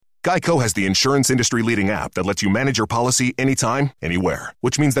Geico has the insurance industry-leading app that lets you manage your policy anytime, anywhere.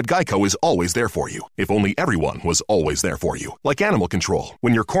 Which means that Geico is always there for you, if only everyone was always there for you. Like animal control,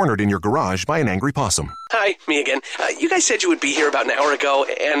 when you're cornered in your garage by an angry possum. Hi, me again. You guys said you would be here about an hour ago,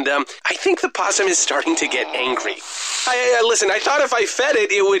 and I think the possum is starting to get angry. Listen, I thought if I fed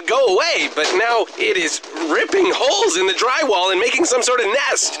it, it would go away, but now it is ripping holes in the drywall and making some sort of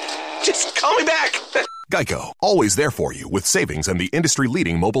nest. Just call me back. Geico, always there for you with savings and the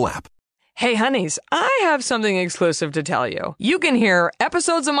industry-leading mobile app. Hey, honeys, I have something exclusive to tell you. You can hear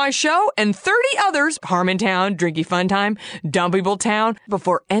episodes of my show and 30 others, Harmontown, Drinky Fun Time, Dumpable Town,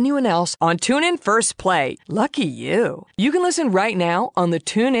 before anyone else on TuneIn First Play. Lucky you. You can listen right now on the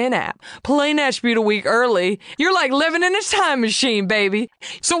TuneIn app. Play Natch Beat a week early. You're like living in a time machine, baby.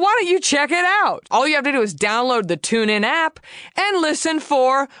 So why don't you check it out? All you have to do is download the TuneIn app and listen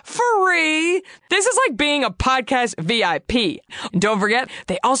for free. This is like being a podcast VIP. And don't forget,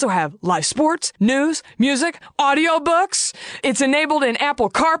 they also have live sports, news, music, audiobooks. It's enabled in Apple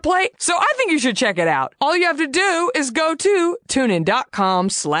CarPlay, so I think you should check it out. All you have to do is go to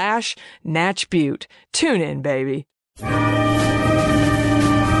tunein.com/NatchButte. Tune in, baby.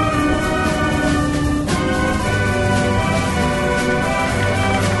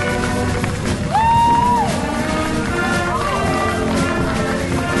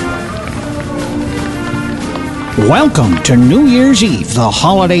 Welcome to New Year's Eve, the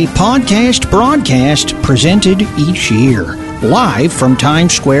holiday podcast broadcast presented each year, live from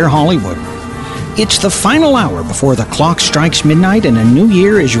Times Square, Hollywood. It's the final hour before the clock strikes midnight and a new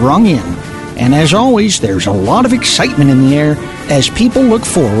year is rung in. And as always, there's a lot of excitement in the air as people look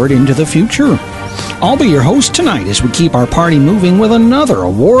forward into the future. I'll be your host tonight as we keep our party moving with another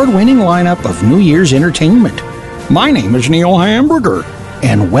award-winning lineup of New Year's entertainment. My name is Neil Hamburger,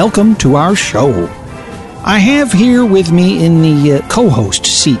 and welcome to our show. I have here with me in the co-host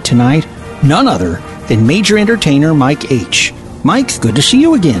seat tonight none other than major entertainer Mike H. Mike, good to see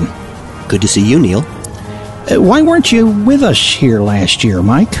you again. Good to see you, Neil. Why weren't you with us here last year,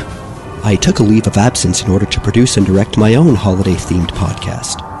 Mike? I took a leave of absence in order to produce and direct my own holiday-themed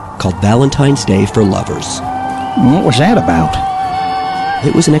podcast called Valentine's Day for Lovers. What was that about?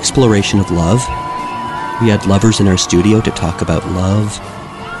 It was an exploration of love. We had lovers in our studio to talk about love,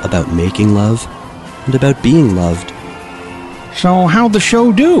 about making love, and about being loved. So how'd the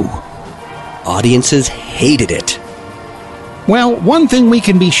show do? Audiences hated it. Well, one thing we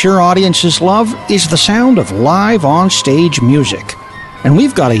can be sure audiences love is the sound of live on-stage music. And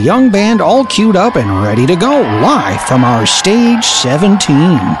we've got a young band all queued up and ready to go, live from our Stage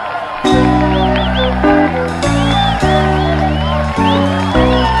 17.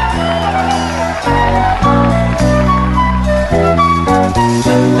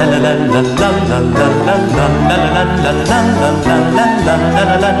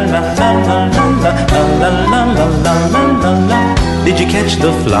 Did you catch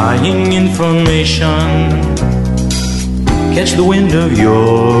the flying information? Catch the wind of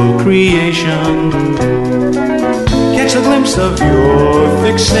your creation. Catch a glimpse of your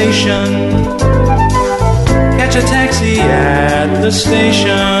fixation. Catch a taxi at the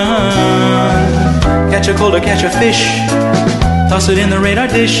station. Catch a cold or catch a fish. Toss it in the radar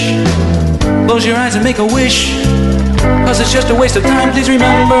dish. Close your eyes and make a wish. 'Cause it's just a waste of time. Please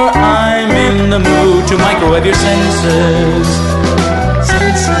remember, I'm in the mood to microwave your senses.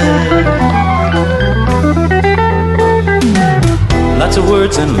 Lots of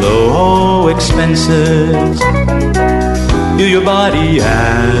words and low expenses. Feel your body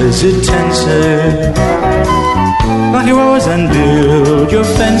as it tenses. Lock your oars and build your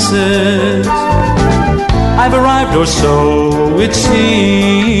fences. I've arrived, or so it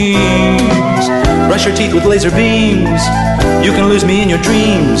seems. Brush your teeth with laser beams. You can lose me in your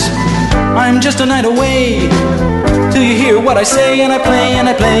dreams. I'm just a night away till you hear what I say. And I play, and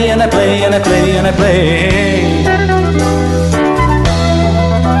I play, and I play, and I play, and I play.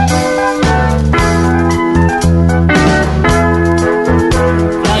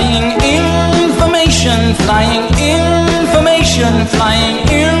 Flying information, flying information, flying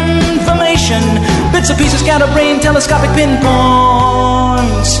information. Bits and pieces, scatterbrain, telescopic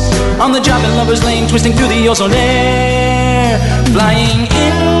pinpoints. On the job in Lover's Lane, twisting through the ozone air. Flying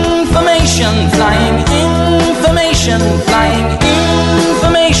information, flying information, flying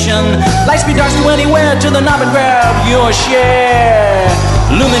information. Lightspeed darts to anywhere, to the knob and grab your share.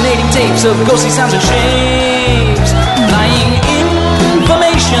 Illuminating tapes of ghostly sounds and shapes. Flying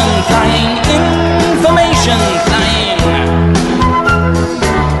information, flying information, flying.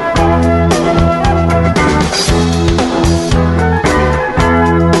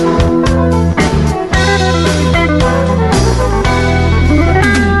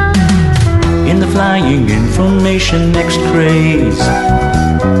 flying information X-rays.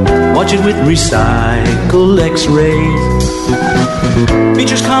 Watch it with recycled X-rays.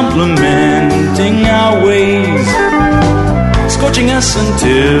 Features complimenting our ways, scorching us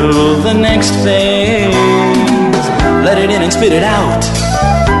until the next phase. Let it in and spit it out,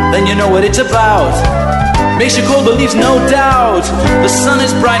 then you know what it's about. Makes you cold but leaves no doubt. The sun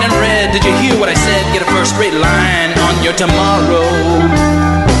is bright and red. Did you hear what I said? Get a first-rate line on your tomorrow.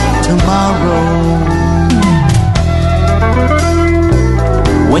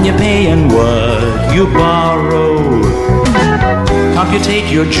 When you pay and what you borrow,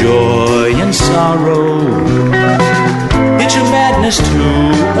 computate your joy and sorrow. Hit your madness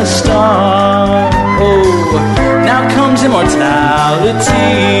to a star. Oh, now comes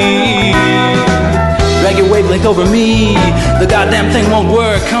immortality. Drag your wavelength over me. The goddamn thing won't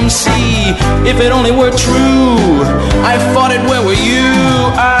work. Come see if it only were true. I fought it, where were you?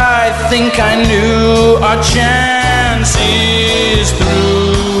 I think I knew our chance is through.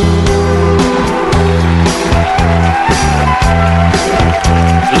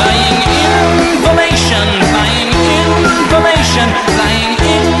 Flying information, flying information, flying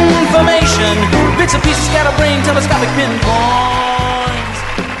information. Bits and pieces, scatterbrain, telescopic pinpoints.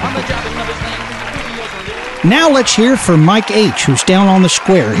 On the job, another's name. Now let's hear from Mike H., who's down on the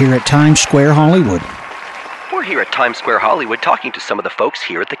square here at Times Square, Hollywood. We're here at Times Square, Hollywood, talking to some of the folks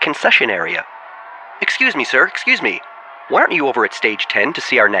here at the concession area. Excuse me, sir, excuse me. Why aren't you over at Stage 10 to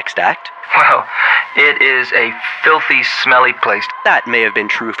see our next act? Well, it is a filthy, smelly place. That may have been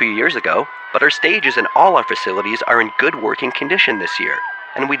true a few years ago, but our stages and all our facilities are in good working condition this year,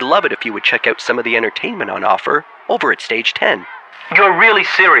 and we'd love it if you would check out some of the entertainment on offer over at Stage 10. You're really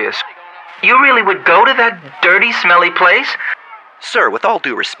serious? You really would go to that dirty, smelly place? Sir, with all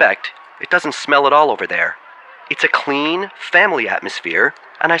due respect, it doesn't smell at all over there. It's a clean, family atmosphere,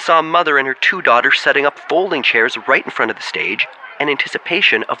 and I saw a mother and her 2 daughters setting up folding chairs right in front of the stage in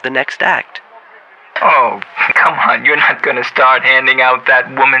anticipation of the next act. Oh, come on, you're not going to start handing out that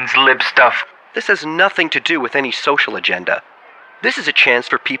woman's lip stuff. This has nothing to do with any social agenda. This is a chance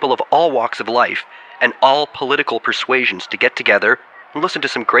for people of all walks of life and all political persuasions to get together and listen to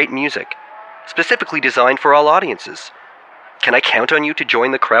some great music, specifically designed for all audiences. Can I count on you to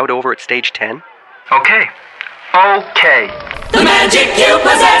join the crowd over at Stage 10? Okay. The magic you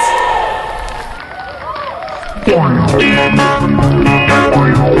possess.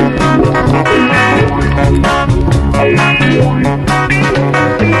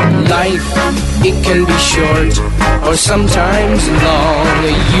 Life, it can be short, or sometimes long.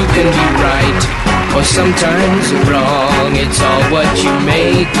 You can be right, or sometimes wrong. It's all what you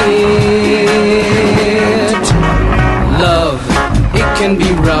make it. Love, it can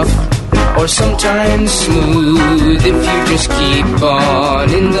be rough, or sometimes smooth. If you just keep on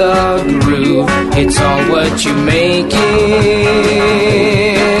in the groove, it's all what you make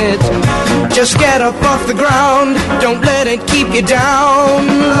it. Just get up off the ground, don't let it keep you down.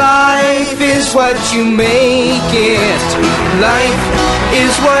 Life is what you make it. Life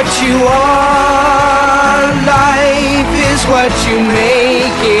is what you are. Life is what you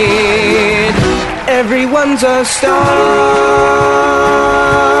make it. Everyone's a star.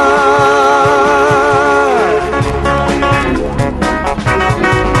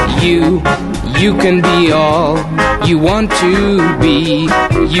 You can be all you want to be.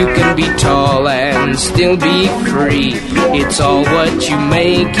 You can be tall and still be free. It's all what you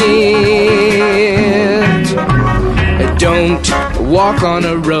make it. Don't walk on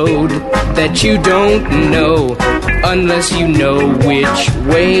a road that you don't know, unless you know which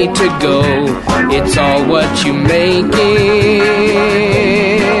way to go. It's all what you make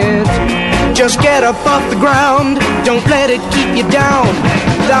it. Just get up off the ground, don't let it keep you down.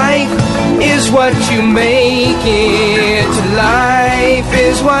 Life is what you make it. Life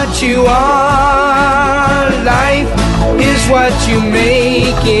is what you are. Life is what you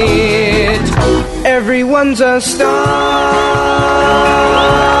make it. Everyone's a star.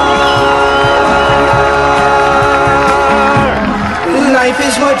 Life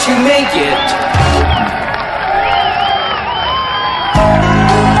is what you make it.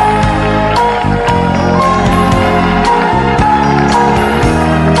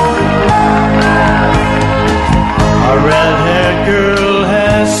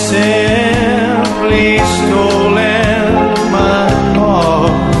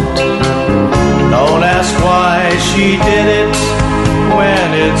 She did it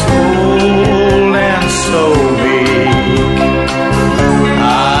when it's cold and so weak. I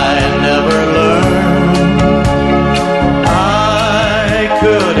never learned I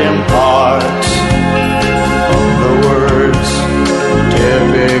could impart the words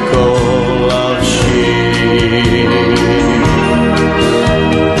typical of she.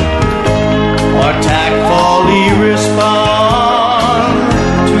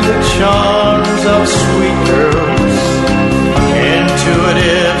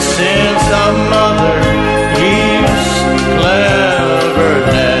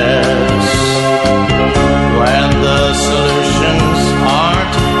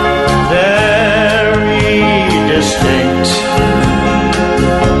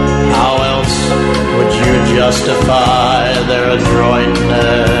 justify their adroitness.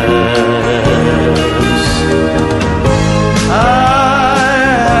 I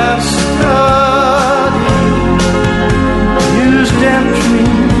have studied, used entry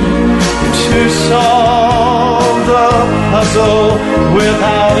to solve the puzzle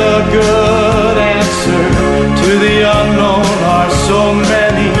without a good answer to the unknown are so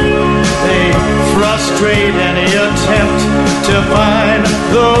many. They frustrate any attempt to find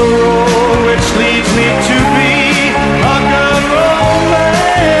the road which leads me to be a good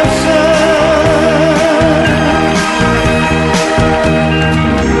romancer.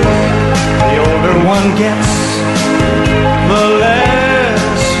 The older one gets, the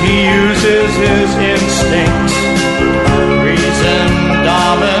less he uses his instinct. Reason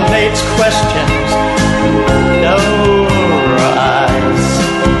dominates questions, no rise.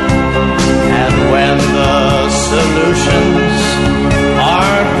 And when the solutions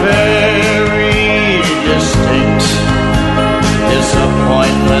are very distinct,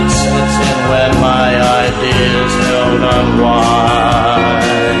 disappointment sets in when my ideas held unwise.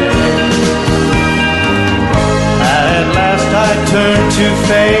 At last I turn to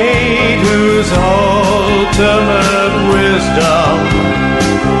fate, whose ultimate wisdom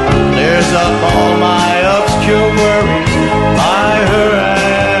clears up all my obscure worries by her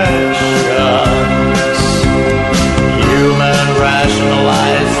actions. Human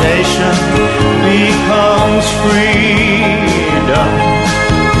rationalization becomes freedom.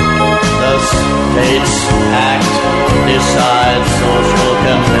 The state's act decides social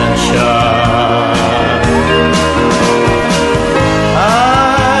convention.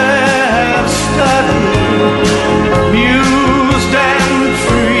 I have studied, mused and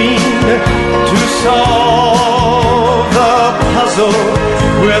dreamed to solve the puzzle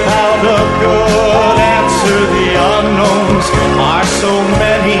without a good answer. The unknowns are so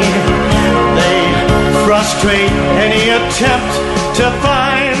many, they frustrate any attempt to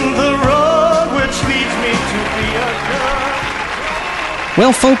find the road which leads me to be a good.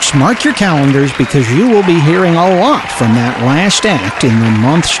 Well, folks, mark your calendars because you will be hearing a lot from that last act in the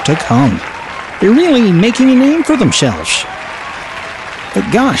months to come. They're really making a name for themselves. But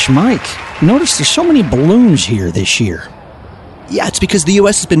gosh, Mike, notice there's so many balloons here this year. Yeah, it's because the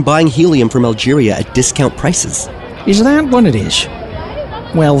U.S. has been buying helium from Algeria at discount prices. Is that what it is?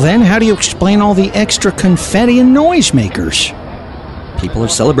 Well then, how do you explain all the extra confetti and noisemakers? People are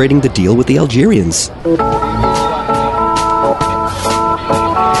celebrating the deal with the Algerians.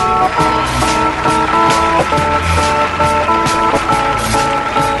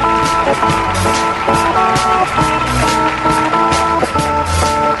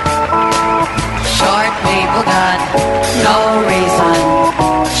 Short people got no reason.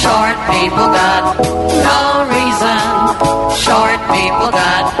 Short people got no reason. Short people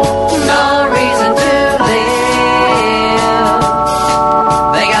got no reason to live.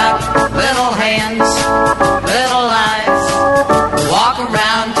 They got little hands, little eyes, walk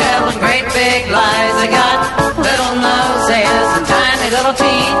around telling great big lies. They got little noses and tiny little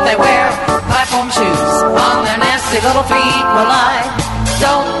teeth. They wear platform shoes on their nasty little feet. Well, I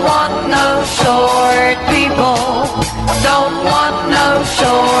don't want no short people. Don't want no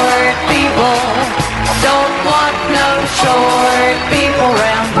short people. Don't want no short people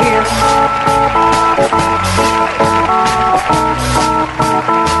around here.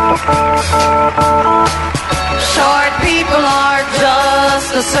 Short people are just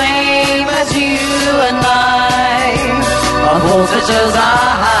the same as you and I. A voltages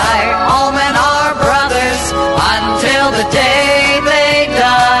are high. All men are brothers until the day they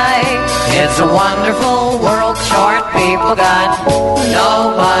die. It's a wonderful world. Short people got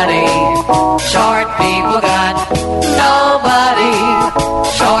nobody. Short people got nobody.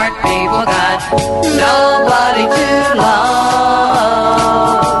 Short people got nobody to love.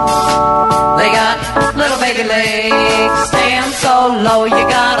 They got little baby legs, stand so low you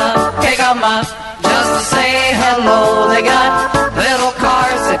gotta pick 'em up just to say hello. They got little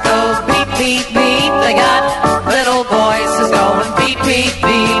cars that go beep, beep, beep. They got little voices going beep, beep,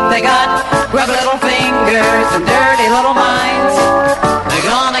 beep. They got grub little fingers and dirty little minds. They're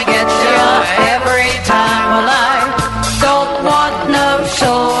gonna get you every time. Well, I don't want no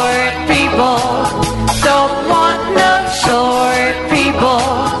short people. Don't want no short people.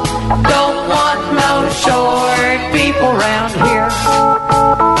 Don't want no short people around here.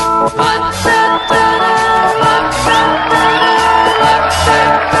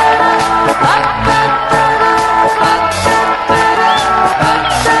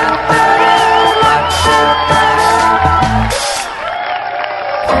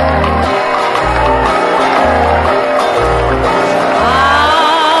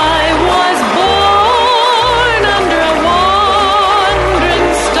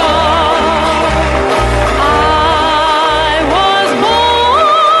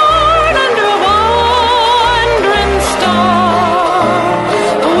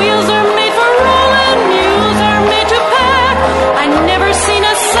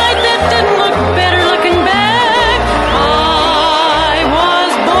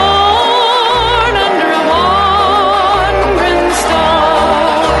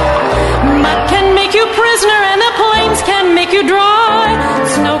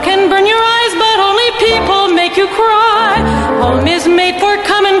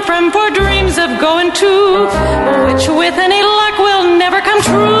 going to, which with any luck will never come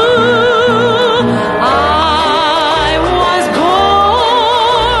true. I was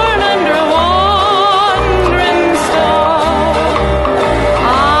born under a wandering star.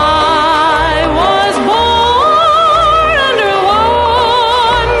 I was born under a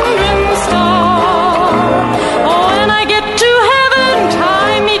wandering star. When I get to heaven,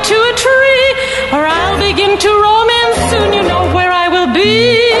 tie me to a tree, or I'll begin to roam in. Soon you know where I will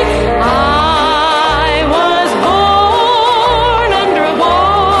be. I was born under a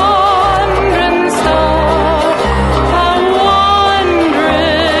wandering star, a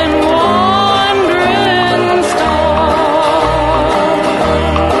wandering, wandering star.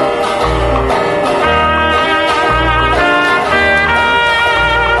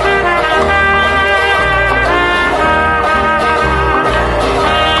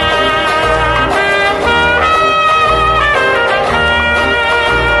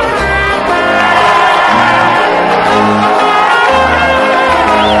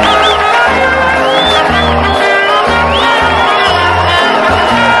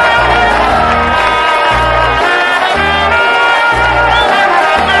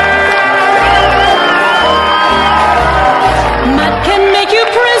 Mud can make you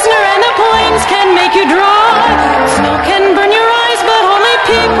prisoner and the plains can make you dry. Snow can burn your eyes, but only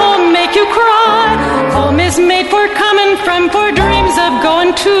people make you cry. Home is made for coming from, for dreams of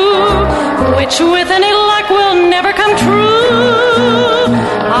going to, which with any luck will never come true.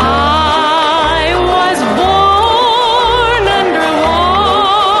 I was born under a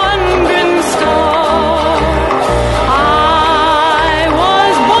wandering star. I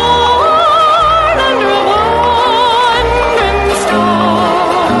was born under a wandering star.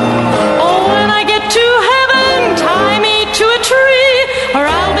 Oh, when I get to heaven, tie me to a tree, or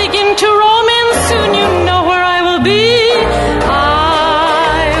I'll begin to roam in. Soon you know where I will be.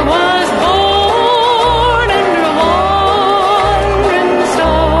 I was born under a wandering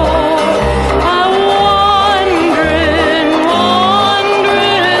star, a wandering,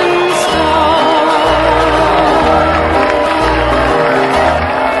 wandering star.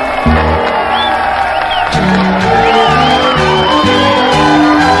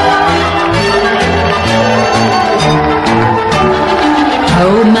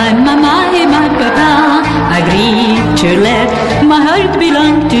 Oh, my mama, my papa agreed to let my heart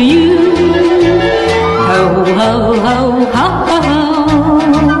belong to you. Ho, ho, ho, ho, ho, ho.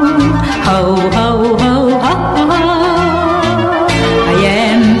 Ho, ho, ho, ho, ho. I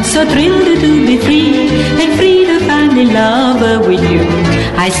am so thrilled to be free and free to find in love with you.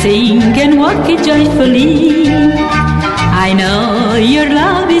 I sing and walk it joyfully. I know your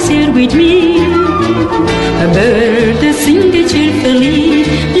love is here with me. A bird singing cheerfully,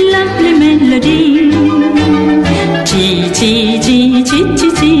 lovely melody. Chee chee chee chee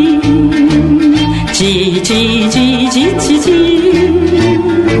chee chee, chee chee chee chee chee chee,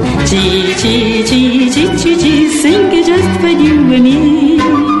 chee chee chee chee chee chee, sing it just for you and me.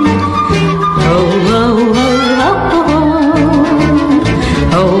 Oh oh oh oh oh,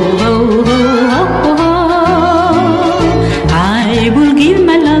 oh oh oh oh oh. I will give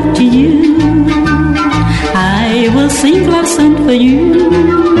my love to you. I will sing love song for you,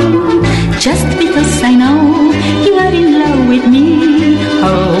 just because I know you are in love with me. Oh,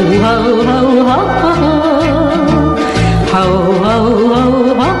 oh, oh, oh, oh, oh, oh,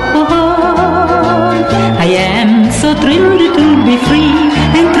 oh, oh, oh. I am so thrilled to be free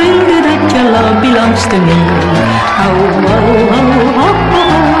and thrilled that your love belongs to me. Oh, oh, oh, oh, oh,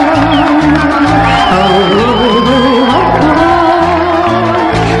 oh, oh, oh, oh.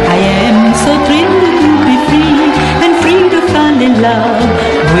 I am so thrilled to be free and free to fall in love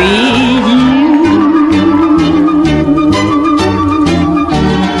with you.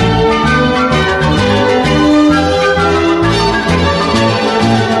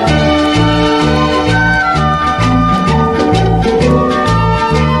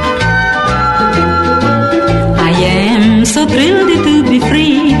 I am so thrilled to be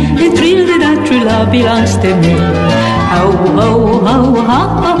free and thrilled that true love belongs to me. Oh, oh, oh, oh,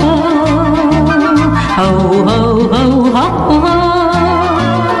 oh, oh. Oh, oh, oh, oh, oh.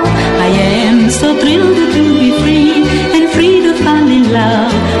 I am so thrilled to be free and free to fall in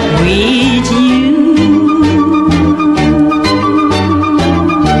love with you.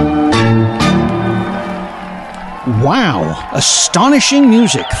 Wow, astonishing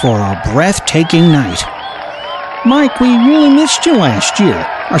music for a breathtaking night. Mike, we really missed you last year.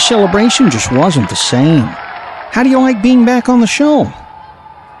 Our celebration just wasn't the same. How do you like being back on the show?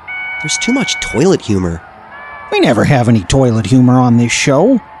 There's too much toilet humor. We never have any toilet humor on this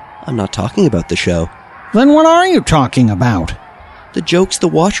show. I'm not talking about the show. Then what are you talking about? The jokes the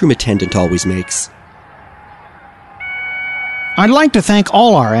washroom attendant always makes. I'd like to thank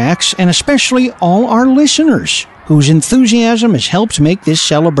all our acts, and especially all our listeners, whose enthusiasm has helped make this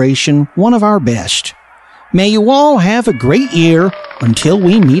celebration one of our best. May you all have a great year until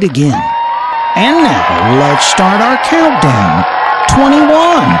we meet again. And now, let's start our countdown. 21,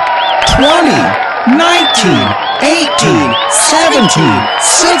 20, 19, 18, 17,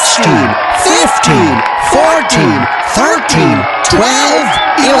 16, 15, 14, 13, 12,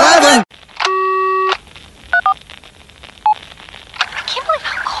 11. I can't believe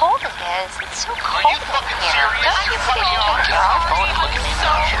how cold it is. It's so cold in here. Don't you think you can go?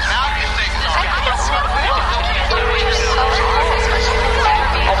 I think it's so cold.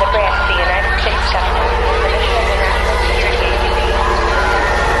 As a branch of the United States government.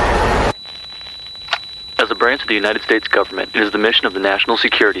 As a branch of the United States government, it is the mission of the National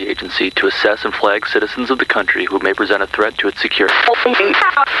Security Agency to assess and flag citizens of the country who may present a threat to its security.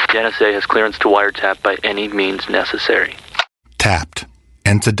 The NSA has clearance to wiretap by any means necessary. Tapped.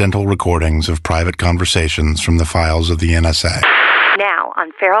 Incidental recordings of private conversations from the files of the NSA. Now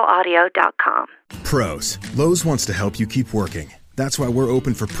on feralaudio.com. Pros. Lowe's wants to help you keep working. That's why we're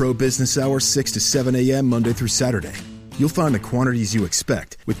open for pro business hours 6 to 7 a.m. Monday through Saturday. You'll find the quantities you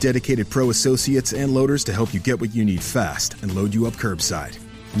expect with dedicated pro associates and loaders to help you get what you need fast and load you up curbside.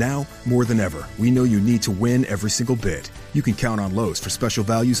 Now, more than ever, we know you need to win every single bid. You can count on Lowe's for special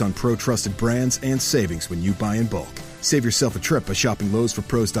values on pro-trusted brands and savings when you buy in bulk. Save yourself a trip by shopping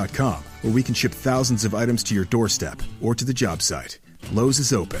Lowe'sForPros.com, where we can ship thousands of items to your doorstep or to the job site. Lowe's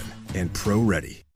is open and pro-ready.